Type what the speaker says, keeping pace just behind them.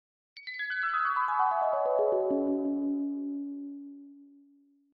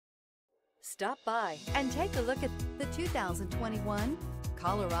Stop by and take a look at the 2021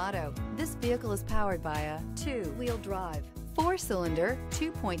 Colorado. This vehicle is powered by a two-wheel drive, four-cylinder,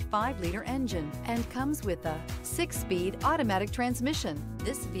 2.5-liter engine and comes with a 6-speed automatic transmission.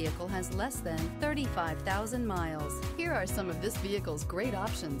 This vehicle has less than 35,000 miles. Here are some of this vehicle's great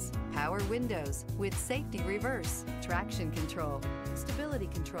options: power windows with safety reverse, traction control, stability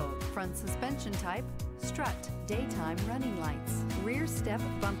control, front suspension type, strut, daytime running lights, rear step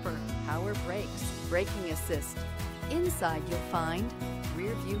bumper, power brakes, braking assist. Inside you'll find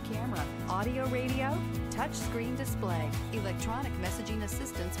rear view camera, audio radio, touchscreen display, electronic messaging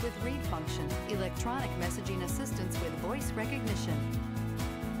assistance with read function, electronic messaging assistance with voice recognition.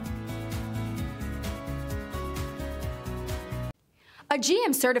 A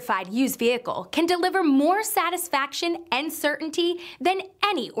GM certified used vehicle can deliver more satisfaction and certainty than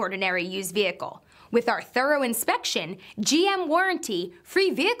any ordinary used vehicle. With our thorough inspection, GM warranty,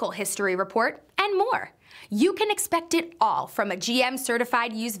 free vehicle history report, and more. You can expect it all from a GM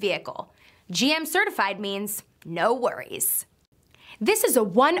certified used vehicle. GM certified means no worries. This is a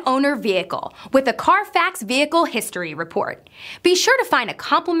one-owner vehicle with a Carfax vehicle history report. Be sure to find a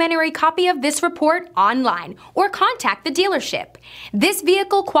complimentary copy of this report online or contact the dealership. This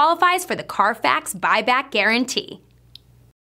vehicle qualifies for the Carfax buyback guarantee.